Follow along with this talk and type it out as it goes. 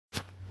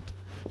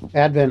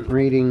Advent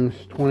Readings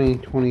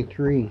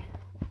 2023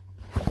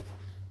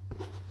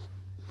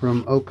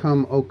 from O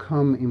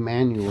Come,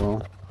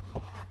 Emmanuel.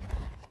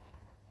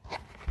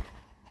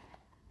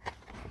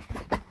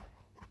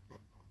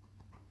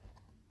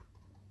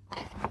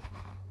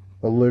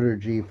 A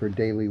Liturgy for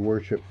Daily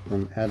Worship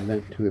from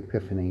Advent to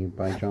Epiphany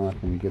by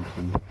Jonathan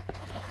Gibson.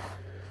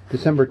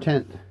 December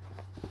 10th.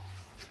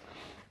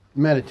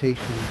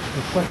 Meditation.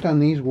 Reflect on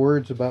these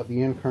words about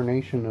the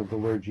incarnation of the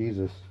Lord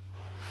Jesus.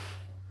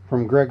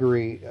 From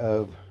Gregory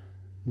of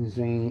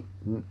Nazianzus.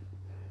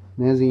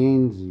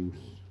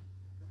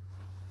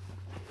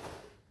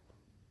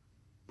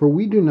 For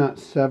we do not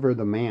sever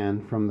the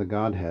man from the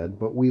Godhead,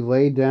 but we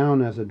lay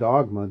down as a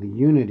dogma the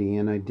unity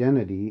and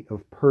identity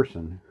of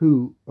person,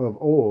 who of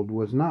old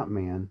was not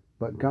man,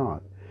 but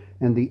God,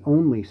 and the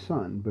only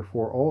Son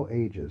before all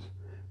ages,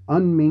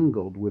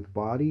 unmingled with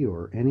body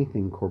or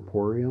anything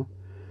corporeal,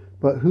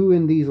 but who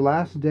in these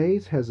last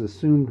days has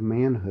assumed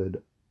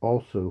manhood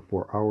also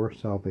for our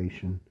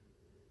salvation.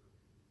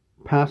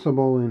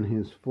 Passible in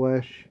his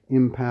flesh,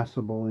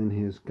 impassible in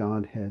his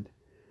Godhead,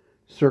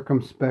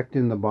 circumspect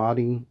in the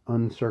body,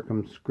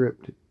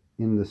 uncircumscript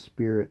in the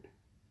spirit.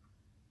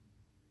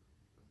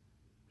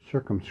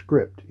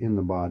 Circumscript in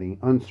the body,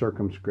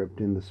 uncircumscript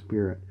in the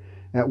spirit,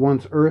 at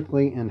once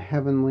earthly and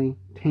heavenly,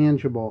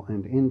 tangible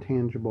and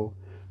intangible,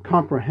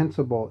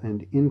 comprehensible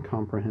and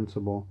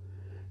incomprehensible,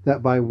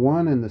 that by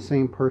one and the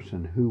same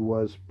person, who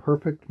was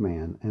perfect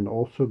man and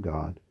also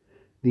God,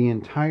 the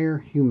entire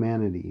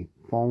humanity,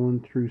 fallen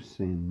through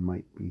sin,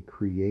 might be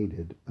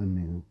created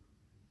anew.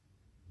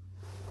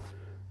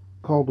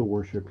 Call to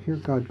worship. Hear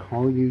God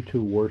call you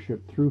to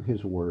worship through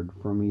his word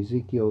from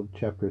Ezekiel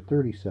chapter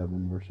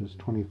 37, verses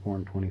 24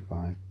 and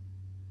 25.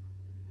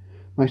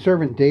 My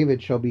servant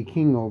David shall be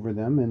king over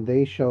them, and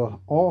they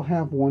shall all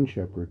have one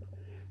shepherd.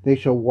 They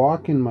shall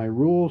walk in my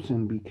rules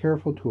and be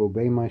careful to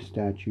obey my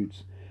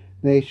statutes.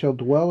 They shall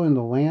dwell in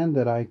the land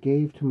that I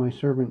gave to my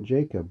servant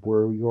Jacob,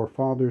 where your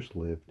fathers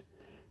lived.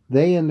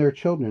 They and their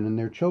children and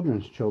their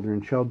children's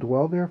children shall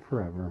dwell there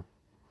forever,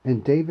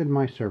 and David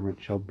my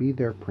servant shall be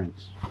their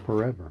prince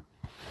forever.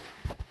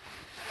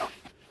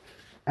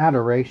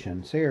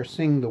 Adoration. Say or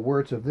sing the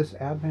words of this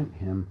Advent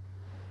hymn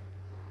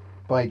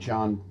by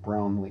John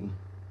Brownlee.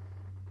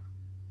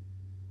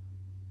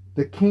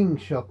 The King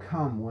shall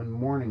come when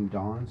morning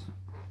dawns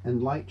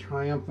and light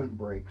triumphant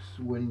breaks,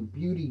 when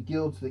beauty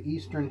gilds the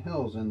eastern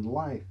hills and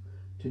life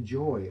to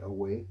joy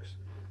awakes,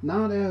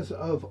 not as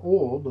of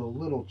old a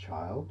little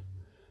child,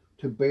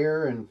 to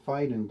bear and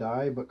fight and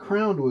die, but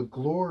crowned with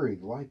glory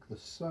like the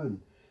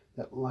sun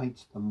that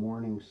lights the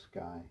morning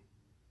sky.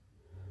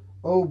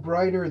 Oh,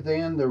 brighter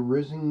than the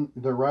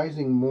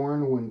rising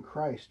morn, when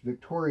Christ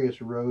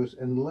victorious rose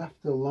and left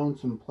the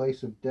lonesome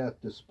place of death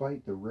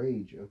despite the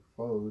rage of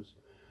foes,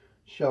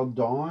 shall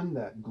dawn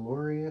that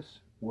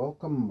glorious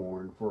welcome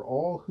morn for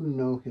all who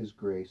know his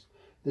grace,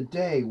 the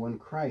day when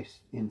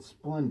Christ in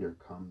splendor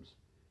comes,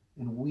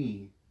 and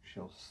we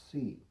shall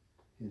see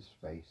his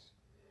face.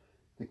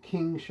 The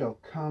King shall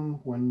come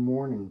when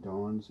morning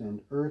dawns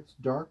and earth's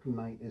dark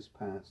night is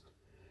past.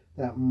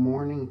 That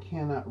morning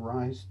cannot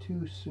rise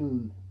too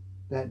soon,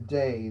 that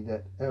day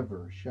that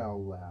ever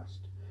shall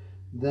last.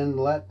 Then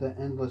let the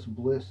endless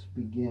bliss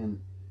begin,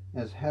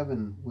 as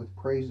heaven with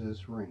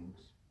praises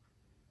rings.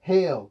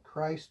 Hail,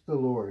 Christ the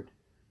Lord,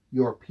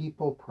 your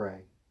people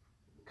pray.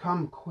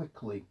 Come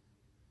quickly,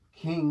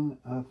 King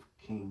of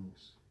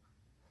kings.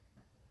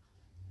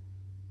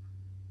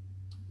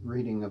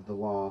 Reading of the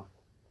law.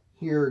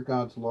 Hear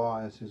God's law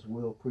as his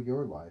will for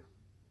your life.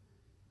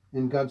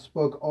 And God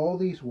spoke all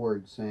these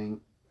words,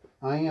 saying,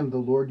 I am the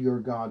Lord your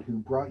God, who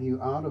brought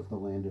you out of the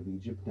land of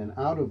Egypt and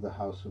out of the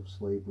house of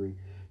slavery.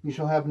 You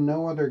shall have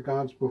no other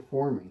gods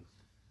before me.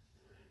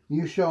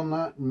 You shall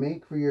not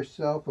make for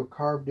yourself a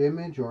carved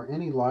image or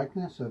any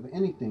likeness of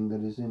anything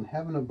that is in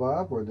heaven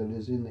above, or that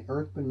is in the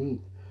earth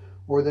beneath,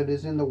 or that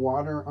is in the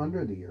water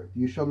under the earth.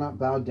 You shall not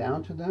bow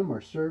down to them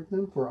or serve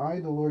them, for I,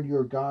 the Lord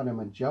your God,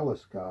 am a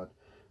jealous God,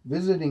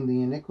 visiting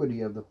the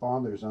iniquity of the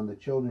fathers on the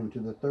children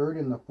to the third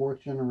and the fourth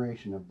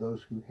generation of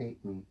those who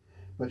hate me,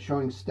 but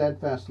showing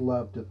steadfast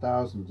love to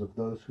thousands of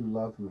those who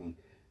love me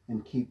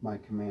and keep my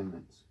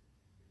commandments.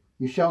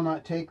 You shall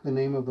not take the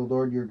name of the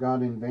Lord your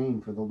God in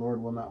vain, for the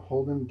Lord will not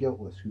hold him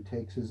guiltless who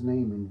takes his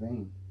name in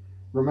vain.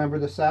 Remember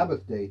the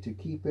Sabbath day to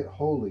keep it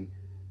holy.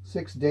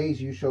 6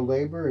 days you shall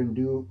labor and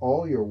do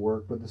all your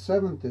work, but the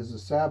seventh is a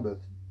Sabbath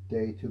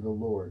day to the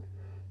Lord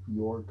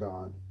your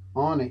God.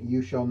 On it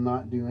you shall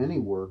not do any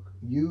work,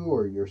 you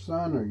or your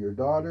son or your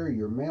daughter,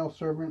 your male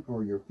servant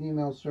or your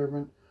female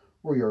servant,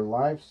 or your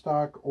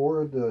livestock,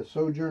 or the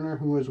sojourner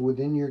who is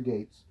within your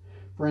gates.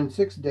 For in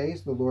 6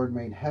 days the Lord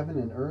made heaven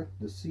and earth,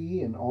 the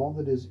sea, and all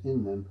that is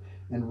in them,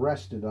 and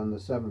rested on the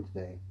seventh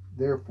day.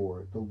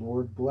 Therefore the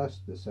Lord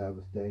blessed the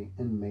Sabbath day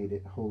and made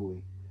it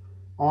holy.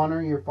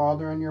 Honor your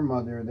father and your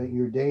mother, that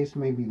your days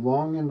may be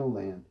long in the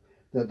land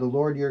that the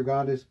Lord your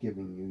God is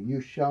giving you.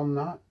 You shall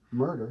not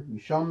murder, you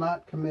shall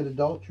not commit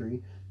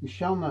adultery, you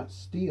shall not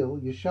steal,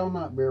 you shall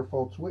not bear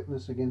false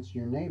witness against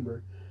your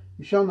neighbor,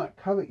 You shall not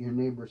covet your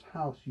neighbor's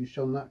house. You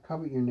shall not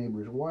covet your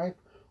neighbor's wife,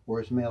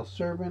 or his male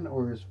servant,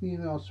 or his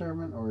female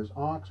servant, or his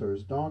ox, or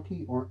his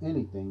donkey, or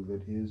anything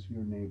that is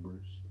your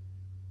neighbor's.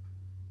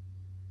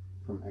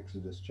 From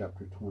Exodus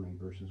chapter 20,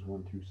 verses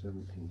 1 through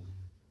 17.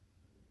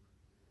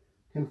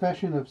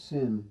 Confession of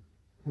sin.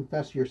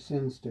 Confess your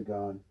sins to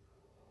God.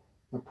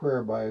 A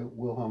prayer by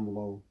Wilhelm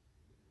Lowe.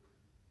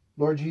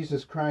 Lord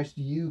Jesus Christ,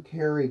 you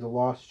carry the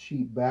lost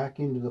sheep back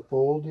into the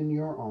fold in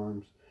your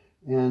arms,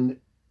 and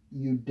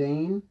you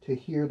deign to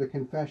hear the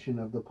confession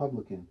of the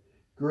publican.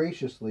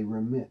 Graciously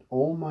remit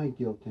all my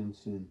guilt and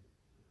sin.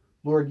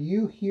 Lord,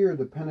 you hear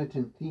the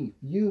penitent thief.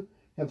 You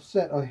have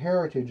set a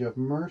heritage of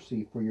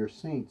mercy for your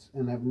saints,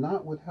 and have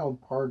not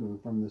withheld pardon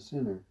from the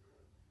sinner.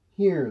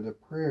 Hear the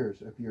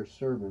prayers of your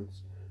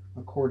servants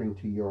according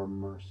to your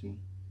mercy.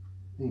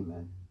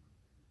 Amen.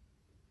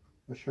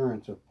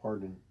 Assurance of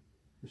pardon.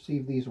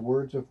 Receive these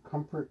words of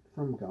comfort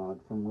from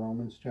God from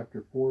Romans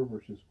chapter 4,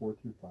 verses 4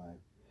 through 5.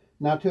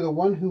 Now to the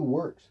one who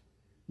works,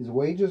 his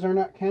wages are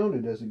not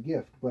counted as a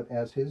gift, but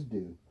as his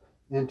due.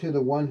 And to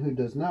the one who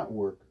does not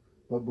work,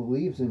 but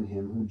believes in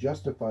him who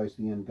justifies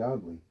the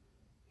ungodly,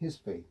 his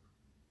faith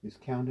is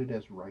counted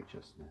as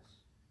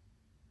righteousness.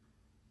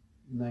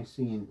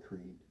 Nicene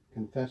Creed.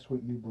 Confess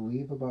what you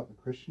believe about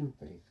the Christian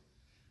faith.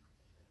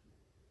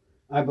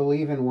 I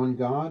believe in one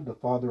God, the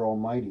Father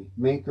Almighty,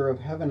 maker of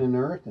heaven and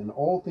earth and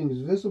all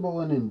things visible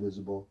and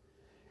invisible,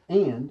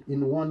 and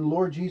in one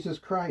Lord Jesus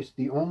Christ,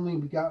 the only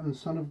begotten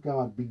Son of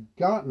God,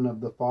 begotten of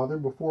the Father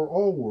before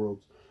all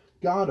worlds,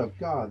 God of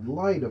God,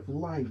 light of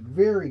light,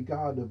 very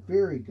God of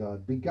very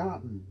God,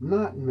 begotten,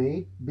 not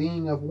made,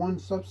 being of one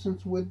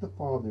substance with the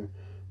Father,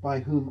 by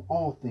whom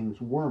all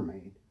things were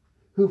made,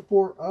 who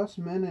for us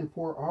men and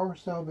for our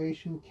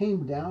salvation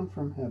came down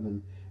from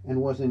heaven, and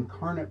was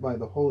incarnate by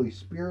the Holy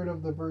Spirit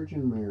of the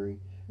Virgin Mary,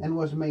 and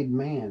was made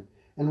man,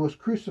 and was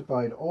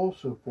crucified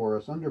also for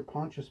us under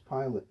Pontius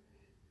Pilate.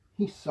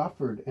 He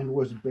suffered and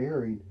was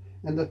buried,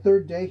 and the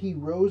third day he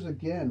rose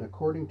again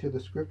according to the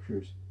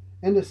Scriptures,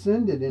 and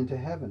ascended into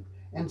heaven,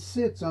 and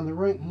sits on the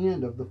right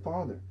hand of the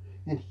Father,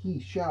 and he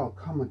shall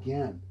come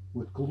again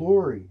with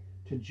glory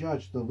to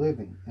judge the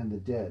living and the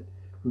dead,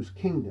 whose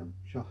kingdom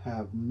shall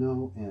have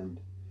no end.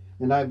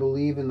 And I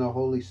believe in the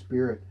Holy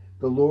Spirit,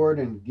 the Lord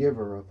and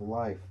giver of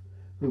life,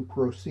 who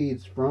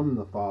proceeds from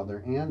the Father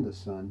and the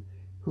Son,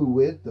 who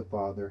with the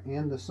Father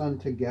and the Son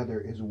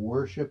together is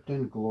worshipped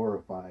and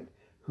glorified,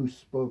 who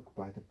spoke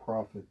by the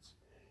prophets.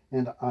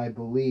 And I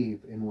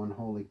believe in one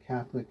holy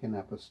Catholic and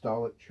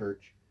Apostolic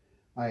Church.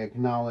 I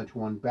acknowledge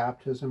one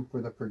baptism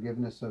for the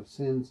forgiveness of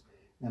sins,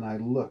 and I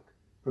look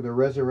for the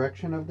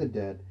resurrection of the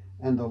dead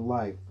and the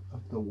life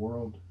of the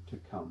world to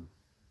come.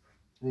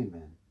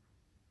 Amen.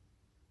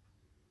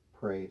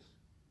 Praise.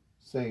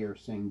 Say or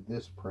sing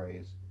this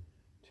praise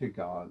to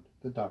God,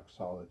 the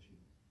doxology.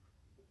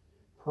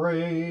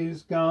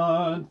 Praise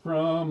God,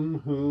 from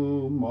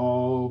whom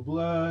all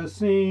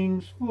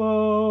blessings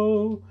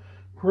flow.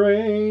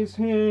 Praise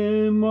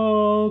him,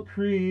 all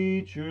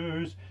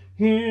creatures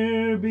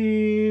here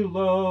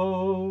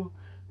below.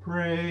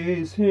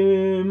 Praise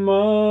him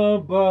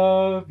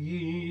above,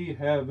 ye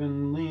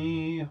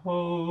heavenly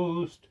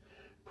host.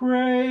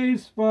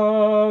 Praise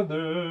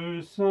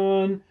Father,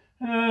 Son,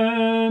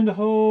 and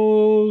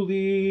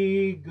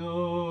Holy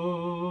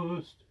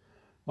Ghost.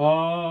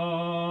 Amen.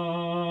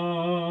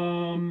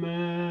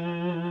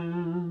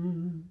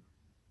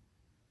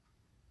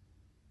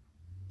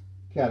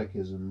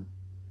 Catechism.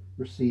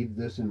 Receive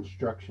this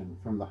instruction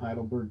from the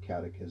Heidelberg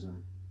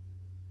Catechism.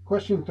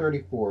 Question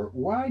 34.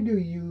 Why do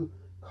you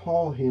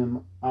call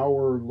him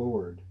our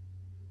Lord?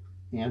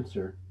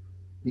 Answer.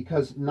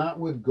 Because not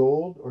with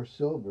gold or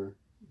silver,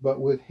 but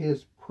with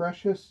his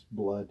precious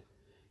blood,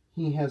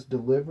 he has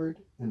delivered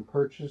and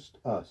purchased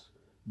us,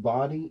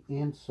 body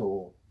and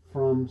soul,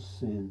 from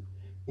sin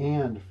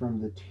and from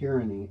the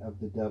tyranny of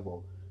the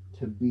devil,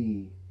 to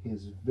be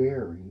his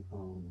very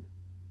own.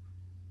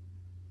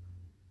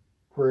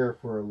 Prayer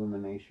for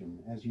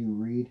illumination. As you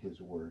read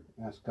his word,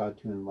 ask God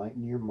to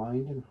enlighten your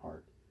mind and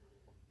heart.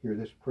 Hear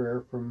this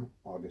prayer from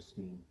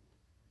Augustine.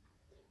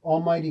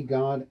 Almighty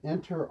God,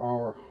 enter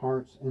our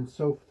hearts and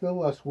so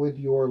fill us with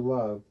your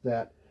love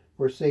that,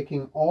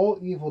 forsaking all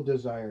evil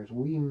desires,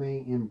 we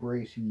may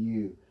embrace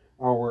you,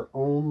 our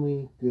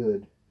only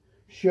good.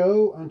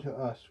 Show unto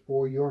us,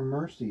 for your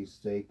mercy's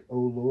sake, O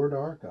Lord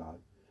our God,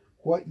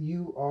 what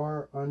you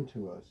are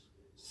unto us.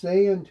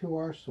 Say unto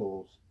our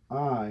souls,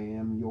 I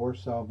am your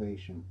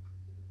salvation.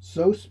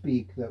 So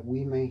speak that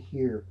we may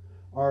hear.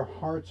 Our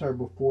hearts are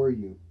before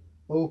you.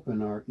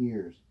 Open our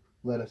ears.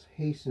 Let us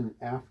hasten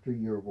after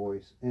your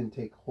voice and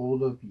take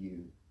hold of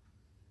you.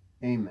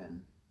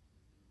 Amen.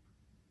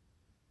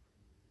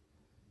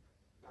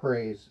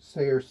 Praise.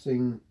 Say or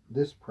sing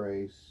this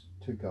praise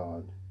to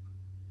God.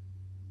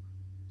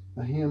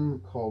 A hymn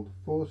called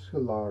Phos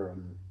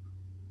Hilarum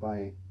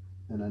by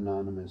an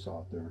anonymous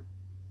author.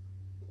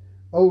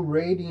 O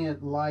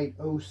radiant light,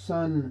 O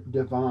Son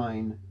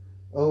divine,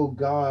 O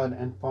God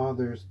and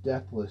Father's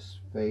deathless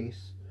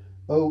face,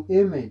 O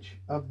image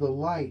of the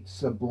light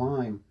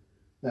sublime,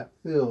 that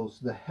fills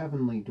the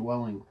heavenly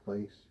dwelling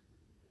place.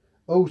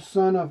 O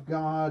Son of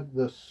God,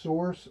 the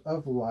source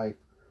of life,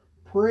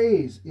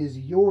 praise is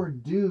your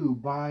due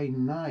by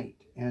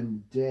night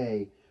and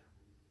day.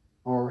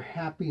 Our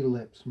happy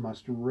lips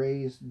must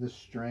raise the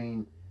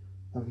strain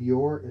of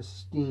your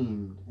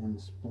esteemed and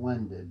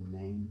splendid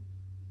name.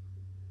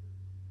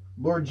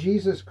 Lord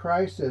Jesus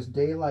Christ, as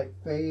daylight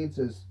fades,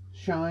 as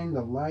shine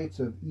the lights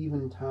of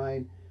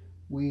eventide,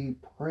 we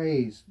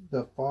praise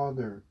the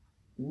Father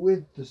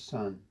with the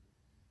Son,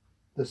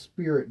 the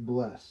Spirit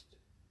blessed,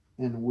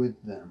 and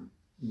with them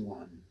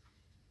one.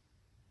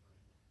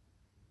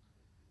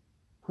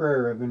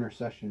 Prayer of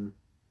intercession.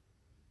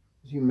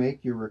 As you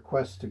make your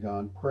request to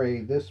God,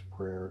 pray this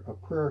prayer, a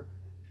prayer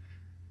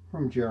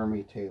from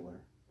Jeremy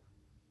Taylor.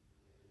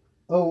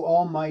 O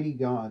Almighty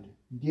God,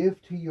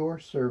 give to your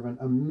servant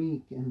a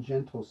meek and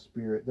gentle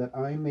spirit, that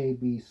I may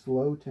be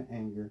slow to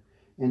anger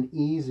and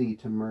easy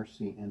to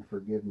mercy and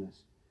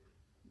forgiveness.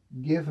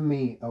 Give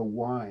me a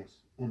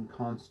wise and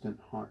constant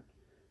heart,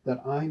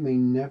 that I may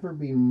never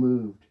be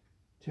moved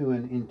to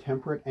an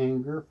intemperate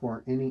anger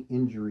for any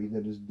injury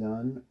that is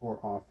done or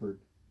offered.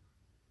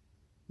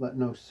 Let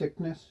no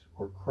sickness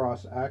or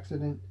cross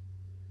accident,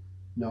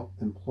 no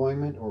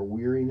employment or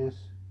weariness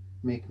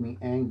make me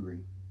angry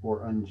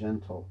or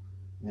ungentle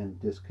and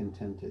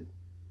discontented,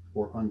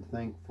 or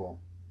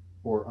unthankful,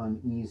 or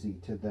uneasy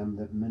to them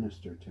that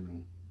minister to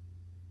me.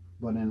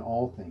 But in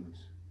all things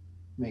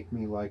make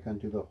me like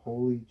unto the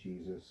holy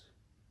Jesus.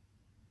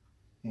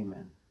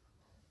 Amen.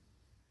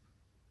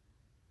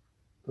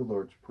 The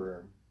Lord's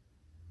Prayer.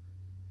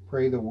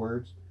 Pray the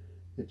words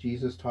that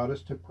Jesus taught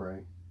us to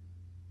pray.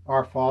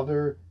 Our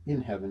Father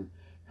in heaven,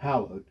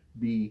 hallowed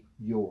be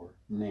your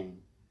name.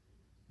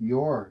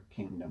 Your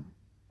kingdom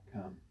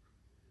come.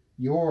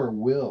 Your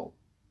will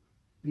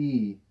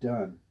be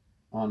done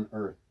on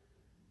earth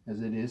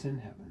as it is in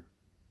heaven.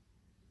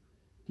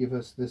 Give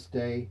us this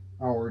day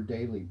our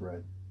daily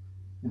bread,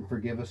 and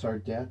forgive us our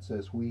debts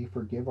as we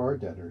forgive our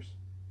debtors.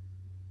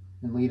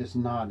 And lead us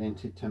not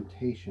into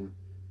temptation,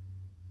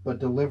 but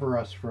deliver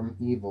us from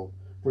evil.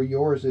 For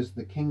yours is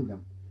the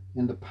kingdom,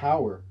 and the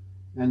power,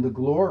 and the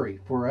glory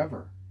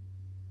forever.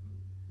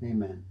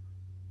 Amen.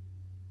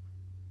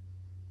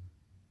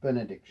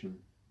 Benediction.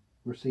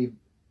 Receive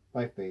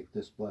by faith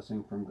this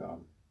blessing from God.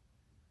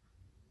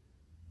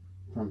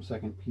 From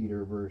 2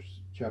 Peter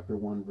chapter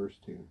 1, verse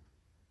 2.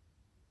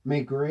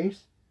 May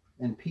grace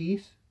and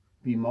peace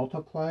be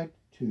multiplied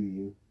to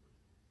you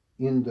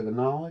in the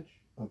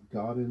knowledge of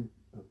God and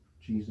of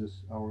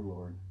Jesus our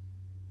Lord.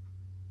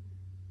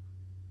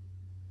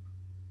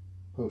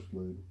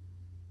 Postlude.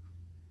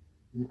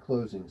 In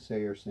closing,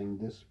 say or sing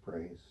this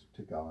praise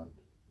to God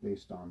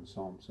based on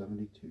Psalm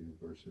 72,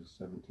 verses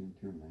 17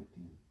 through 19.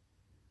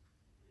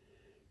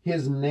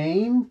 His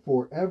name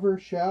forever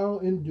shall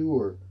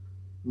endure.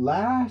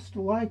 Last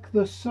like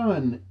the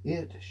sun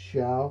it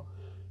shall.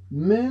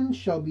 Men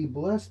shall be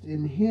blessed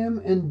in him,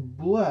 and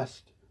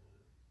blessed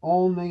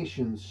all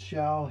nations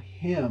shall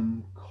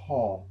him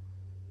call.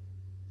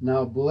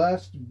 Now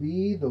blessed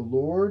be the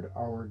Lord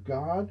our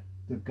God,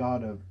 the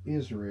God of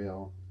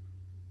Israel,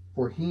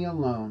 for he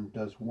alone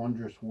does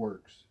wondrous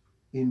works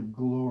in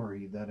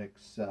glory that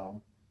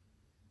excel.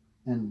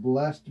 And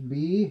blessed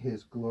be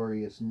his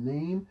glorious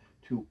name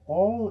to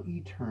all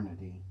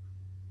eternity.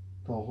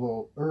 The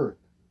whole earth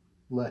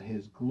let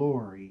his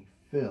glory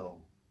fill.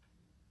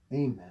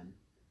 Amen.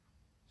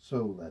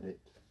 So let it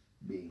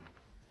be.